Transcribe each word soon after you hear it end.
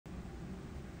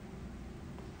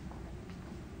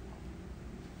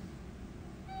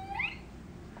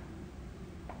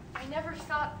never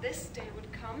thought this day would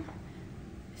come.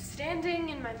 Standing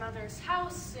in my mother's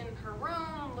house, in her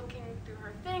room, looking through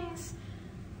her things,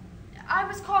 I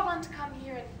was called on to come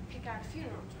here and pick out a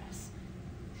funeral dress.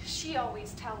 She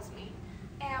always tells me,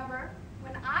 Amber,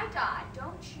 when I die,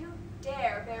 don't you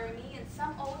dare bury me in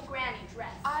some old granny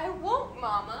dress. I won't,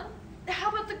 Mama. How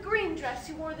about the green dress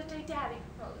you wore the day Daddy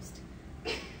proposed?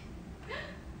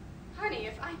 Honey,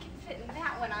 if I can fit in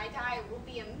that when I die, it will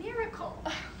be a miracle.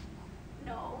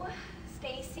 No,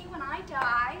 Stacy, when I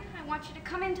die, I want you to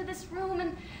come into this room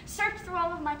and search through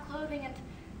all of my clothing and...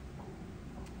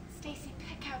 Stacy,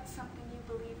 pick out something you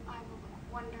believe I will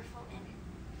look wonderful in.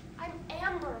 I'm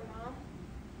Amber, Mom.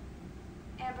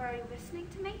 Amber, are you listening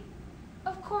to me?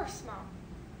 Of course, Mom.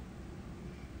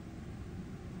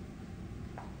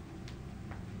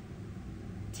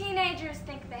 Teenagers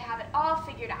think they have it all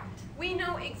figured out. We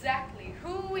know exactly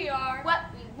who we are, what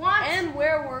we want, and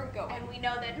where we're going. And we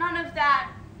know that none of that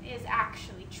is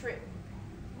actually true.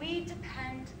 We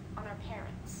depend on our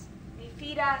parents. They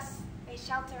feed us, they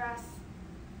shelter us,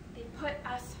 they put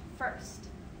us first.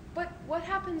 But what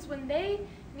happens when they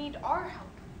need our help?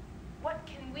 What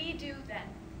can we do then?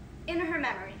 In Her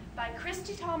Memory, by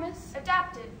Christy Thomas,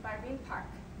 adapted by Ryann Park.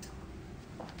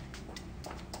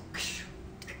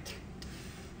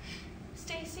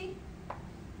 Stacy?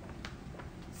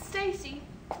 Stacy?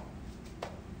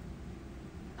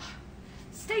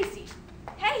 Stacy!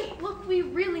 Hey, look, we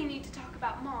really need to talk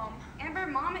about Mom. Amber,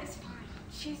 Mom is fine.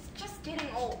 She's just getting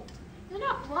old. You're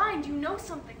not blind. You know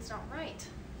something's not right.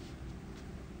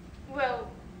 Well,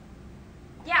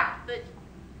 yeah, but,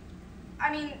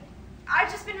 I mean, I've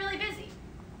just been really busy.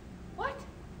 What?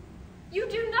 You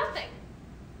do nothing.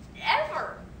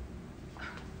 Ever.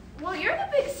 Well, you're the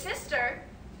big sister.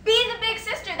 Be the big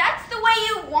sister. That's the way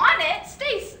you want it.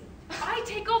 Stace, I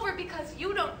take over because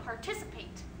you don't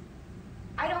participate.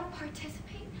 I don't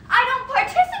participate? I don't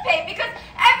participate because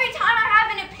every time I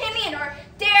have an opinion or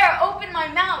dare open my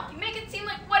mouth, you make it seem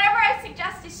like whatever I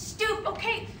suggest is stupid.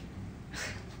 Okay,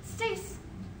 Stace,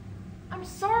 I'm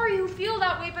sorry you feel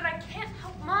that way, but I can't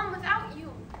help Mom without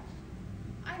you.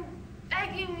 I'm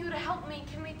begging you to help me.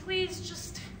 Can we please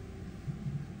just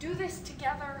do this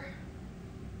together?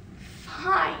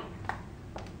 Fine.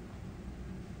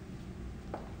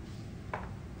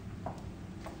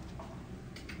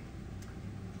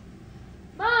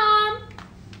 Mom!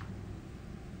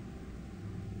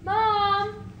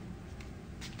 Mom!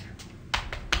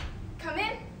 Come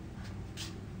in.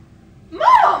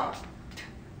 Mom!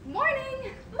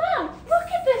 Morning. Mom,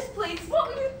 look at this place. What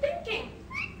were you thinking?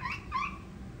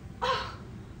 Oh,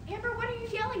 Amber, what are you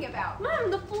yelling about?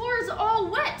 Mom, the floor is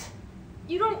all wet.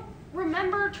 You don't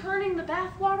remember turning the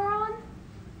bath water on?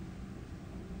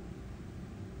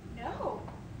 No.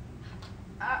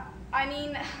 I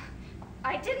mean,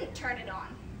 I didn't turn it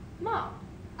on. Mom.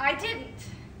 I didn't.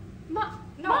 No,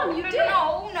 Mom, you did.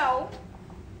 No.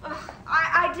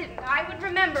 I didn't. I would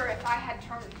remember if I had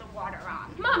turned the water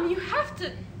on. Mom, you have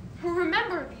to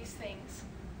remember these things.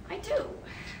 I do.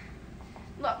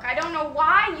 Look, I don't know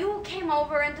why you came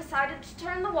over and decided to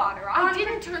turn the water on. I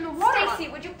didn't turn the water on. Stacy,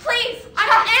 would you please?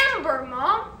 I'm Amber,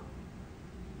 Mom.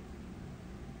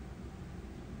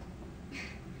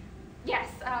 Yes,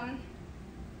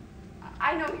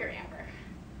 I know you're Amber.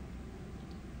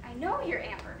 I know you're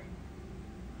Amber.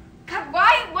 God,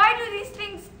 why do these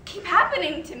things keep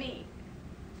happening to me?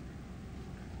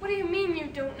 What do you mean you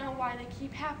don't know why they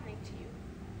keep happening to you?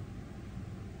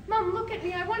 Mom, look at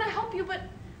me. I want to help you, but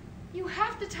you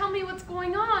have to tell me what's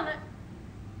going on.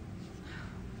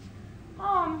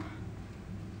 Mom.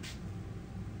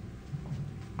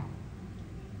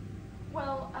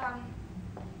 Well, I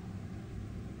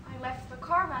left the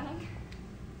car running.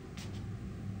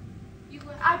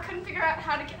 I couldn't figure out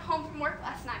how to get home from work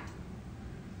last night.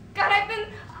 God, I've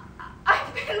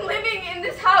been living in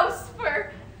this house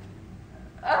for,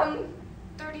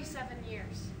 37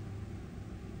 years.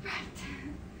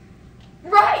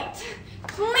 Right.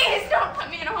 Please don't put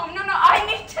me in a home. No, I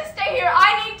need to stay here.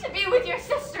 I need to be with your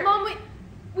sister. Mom,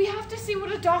 we have to see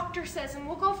what a doctor says, and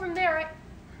we'll go from there.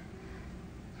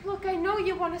 Look, I know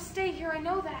you want to stay here. I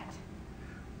know that.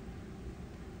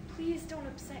 Please don't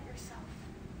upset yourself.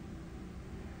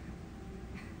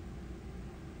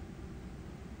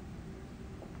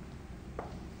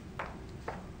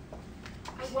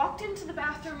 I walked into the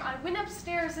bathroom, I went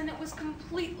upstairs, and it was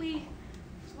completely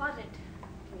flooded.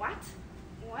 What?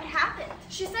 What happened?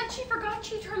 She said she forgot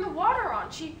she turned the water on.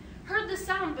 She heard the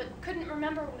sound but couldn't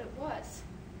remember what it was.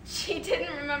 She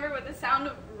didn't remember what the sound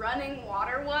of running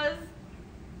water was?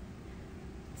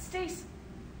 Stace,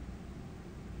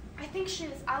 I think she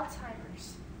has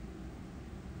Alzheimer's.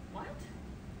 What?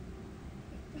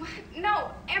 What?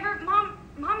 No, Amber,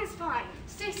 Mom is fine.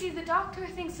 Stacy, the doctor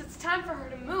thinks it's time for her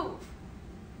to move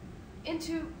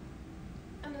into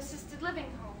an assisted living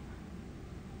home.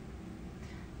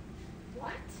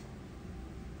 What?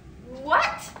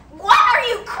 What? What? Are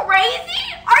you crazy?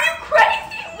 Are you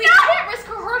crazy? We can't risk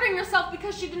her hurting herself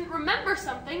because she didn't remember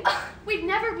something. We'd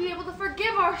never be able to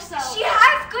forgive ourselves. She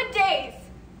has good days.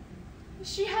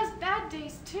 She has bad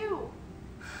days too.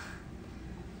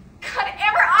 God,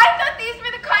 Amber, I thought these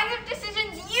were the kinds of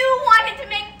decisions you wanted to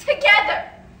make together.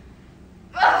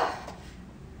 Ugh.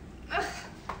 Ugh.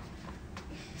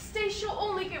 Stay, she'll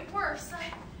only get worse.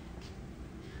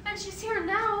 And she's here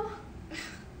now.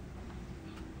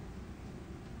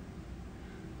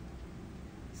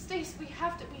 Stace, we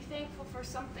have to be thankful for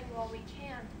something while we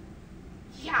can.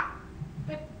 Yeah,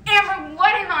 but Amber,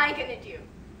 what am I gonna do?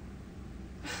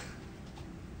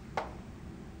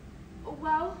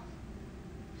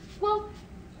 Well,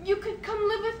 you could come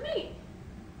live with me.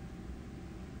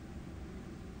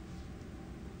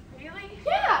 Really?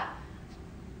 Yeah.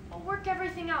 I'll work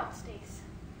everything out, Stace.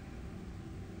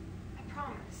 I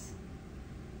promise.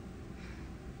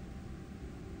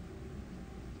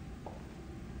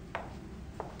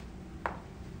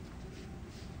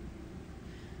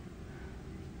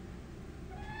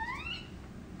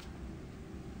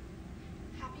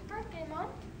 Happy birthday, Mom.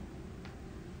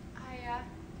 I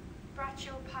brought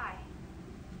you a pie.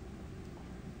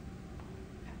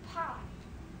 A pie?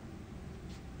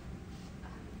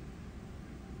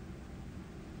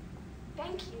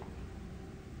 Thank you.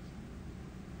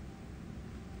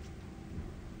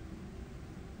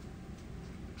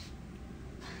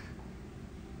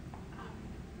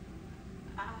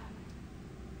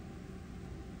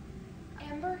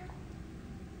 Amber?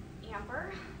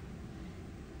 Amber?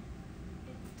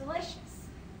 It's delicious.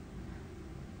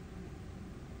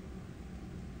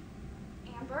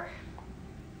 Amber,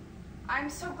 I'm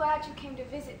so glad you came to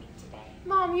visit me today.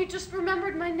 Mom, you just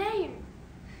remembered my name.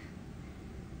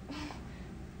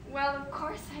 Well, of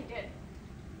course I did.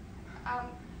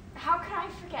 How could I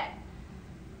forget?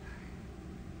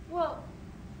 Well,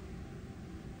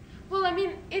 I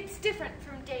mean, it's different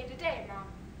from day to day, Mom.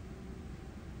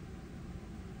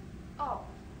 Oh.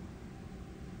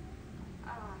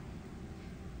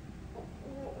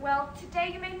 Well,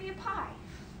 today you made me a pie.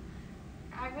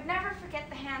 I would never forget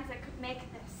the hands that could make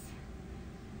this.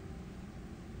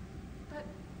 But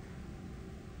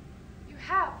you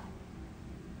have.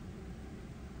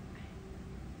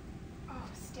 Oh,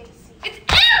 Stacy. It's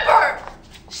Amber!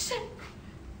 Shit.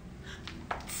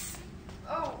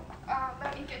 Oh,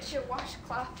 let me get you a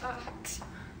washcloth.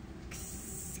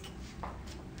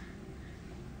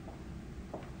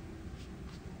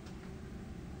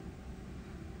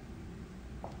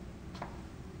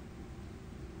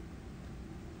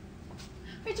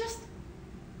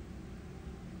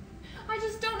 I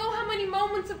just don't know how many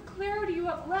moments of clarity you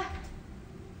have left.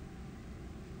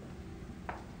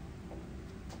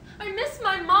 I miss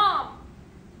my mom.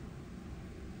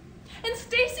 And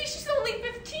Stacy, she's only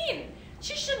 15.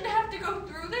 She shouldn't have to go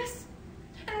through this.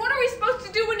 And what are we supposed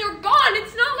to do when you're gone?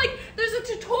 It's not like there's a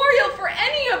tutorial for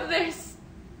any of this.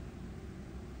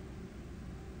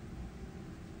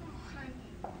 Oh,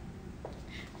 honey.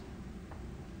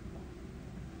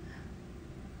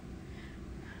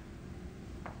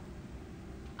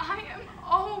 I am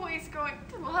always going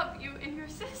to love you and your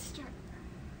sister.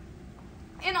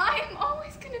 And I am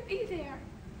always going to be there.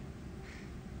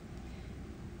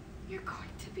 You're going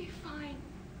to be fine.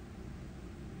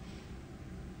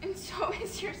 And so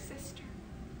is your sister.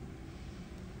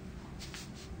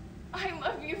 I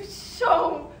love you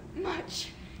so much,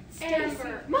 Stacy.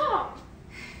 Amber. Mom!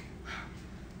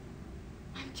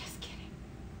 I'm just kidding.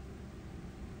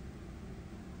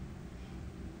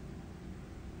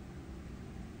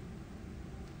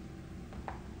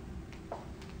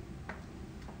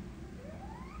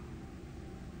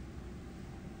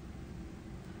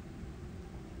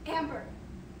 Amber.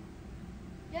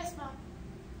 Yes, Mom.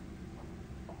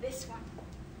 This one.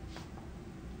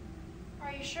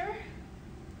 Are you sure?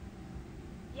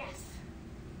 Yes.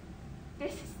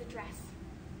 This is the dress.